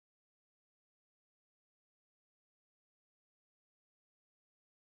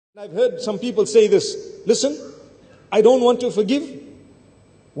I've heard some people say this, listen, I don't want to forgive,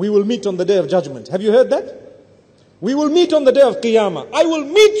 we will meet on the day of judgment. Have you heard that? We will meet on the day of Qiyamah. I will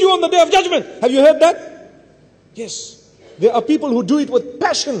meet you on the day of judgment. Have you heard that? Yes. There are people who do it with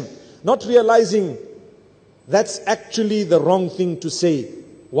passion, not realizing that's actually the wrong thing to say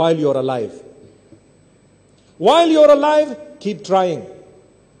while you're alive. While you're alive, keep trying.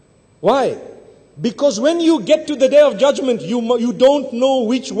 Why? Because when you get to the day of judgment, you don't know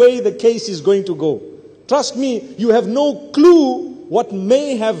which way the case is going to go. Trust me, you have no clue what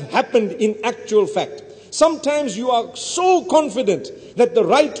may have happened in actual fact. Sometimes you are so confident that the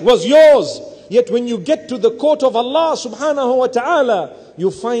right was yours, yet when you get to the court of Allah subhanahu wa ta'ala,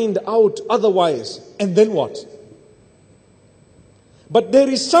 you find out otherwise. And then what? But there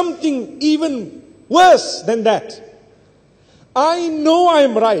is something even worse than that. I know I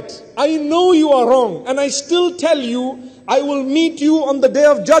am right. I know you are wrong. And I still tell you, I will meet you on the day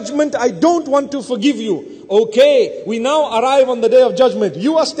of judgment. I don't want to forgive you. Okay, we now arrive on the day of judgment.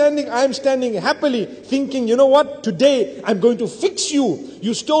 You are standing, I am standing happily thinking, you know what? Today I'm going to fix you.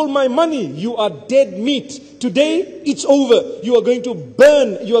 You stole my money. You are dead meat. Today it's over. You are going to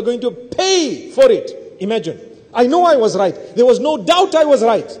burn. You are going to pay for it. Imagine. I know I was right. There was no doubt I was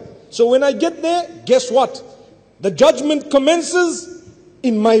right. So when I get there, guess what? The judgment commences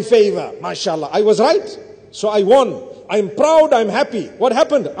in my favor. MashaAllah. I was right. So I won. I'm proud. I'm happy. What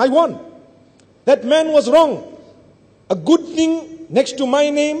happened? I won. That man was wrong. A good thing next to my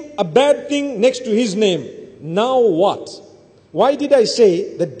name, a bad thing next to his name. Now what? Why did I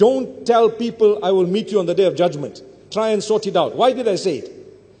say that don't tell people I will meet you on the day of judgment? Try and sort it out. Why did I say it?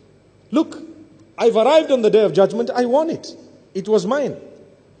 Look, I've arrived on the day of judgment. I won it. It was mine.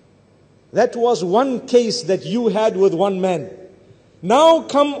 That was one case that you had with one man. Now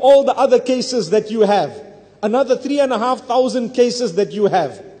come all the other cases that you have. Another 3,500 cases that you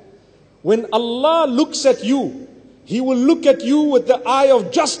have. When Allah looks at you, He will look at you with the eye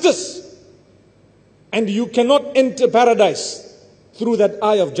of justice. And you cannot enter paradise through that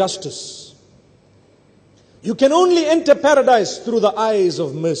eye of justice. You can only enter paradise through the eyes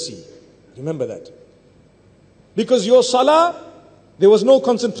of mercy. Remember that. Because your salah, there was no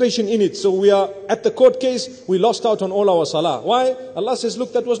concentration in it. So we are at the court case, we lost out on all our salah. Why? Allah says,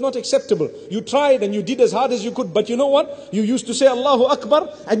 look, that was not acceptable. You tried and you did as hard as you could. But you know what? You used to say Allahu Akbar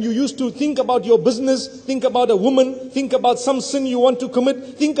and you used to think about your business, think about a woman, think about some sin you want to commit,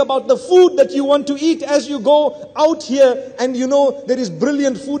 think about the food that you want to eat as you go out here. And you know, there is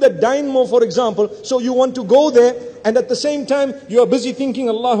brilliant food at Dynamo, for example. So you want to go there. And at the same time, you are busy thinking,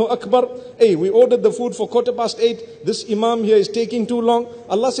 Allahu Akbar. Hey, we ordered the food for 8:15. This imam here is taking too long.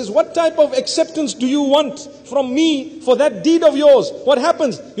 Allah says, what type of acceptance do you want from me for that deed of yours? What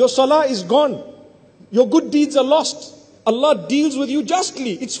happens? Your salah is gone. Your good deeds are lost. Allah deals with you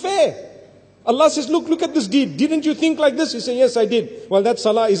justly. It's fair. Allah says, look at this deed. Didn't you think like this? You say, yes, I did. Well, that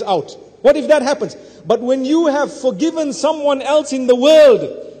salah is out. What if that happens? But when you have forgiven someone else in the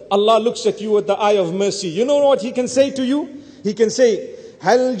world, Allah looks at you with the eye of mercy. You know what He can say to you? He can say,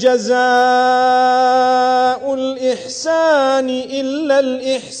 هَلْ جَزَاءُ الْإِحْسَانِ إِلَّا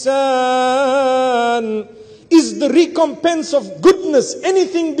الْإِحْسَانِ. Is the recompense of goodness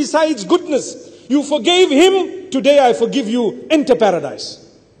anything besides goodness? You forgave him, today I forgive you, enter paradise.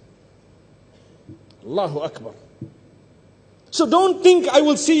 Allahu Akbar. So don't think I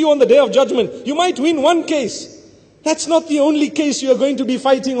will see you on the day of judgment. You might win one case. That's not the only case you are going to be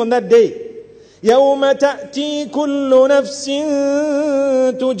fighting on that day. يَوْمَ تَأْتِي كُلُّ نَفْسٍ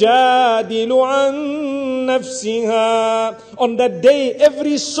تُجَادِلُ عَنْ نَفْسِهَا. On that day,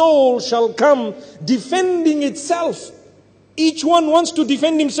 every soul shall come defending itself. Each one wants to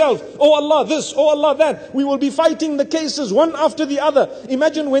defend himself. Oh Allah this, oh Allah that. We will be fighting the cases one after the other.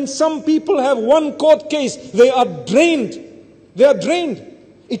 Imagine when some people have one court case, they are drained. They are drained.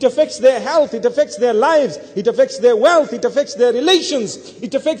 It affects their health, it affects their lives, it affects their wealth, it affects their relations,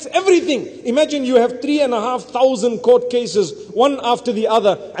 it affects everything. Imagine you have 3,500 court cases, one after the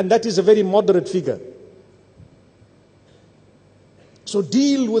other, and that is a very moderate figure. So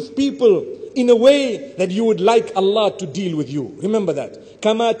deal with people in a way that you would like Allah to deal with you. Remember that.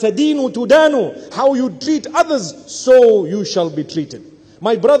 كَمَا تَدِينُ تُدَانُ. How you treat others, so you shall be treated.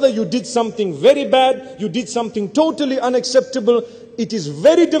 My brother, you did something very bad, you did something totally unacceptable. It is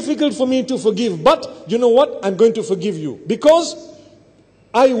very difficult for me to forgive, but you know what? I'm going to forgive you because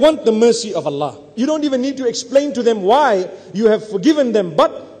I want the mercy of Allah. You don't even need to explain to them why you have forgiven them,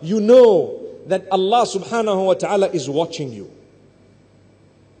 but you know that Allah subhanahu wa ta'ala is watching you.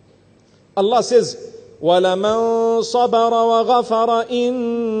 Allah says, وَلَمَنْ صَبَرَ وَغَفَرَ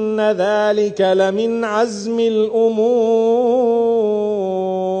إِنَّ ذَلِكَ لَمِنْ عَزْمِ الْأُمُورِ.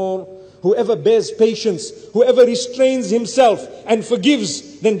 Whoever bears patience, whoever restrains himself and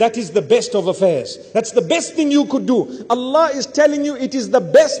forgives, then that is the best of affairs. That's the best thing you could do. Allah is telling you it is the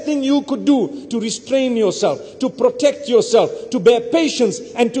best thing you could do to restrain yourself, to protect yourself, to bear patience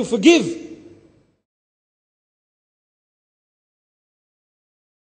and to forgive.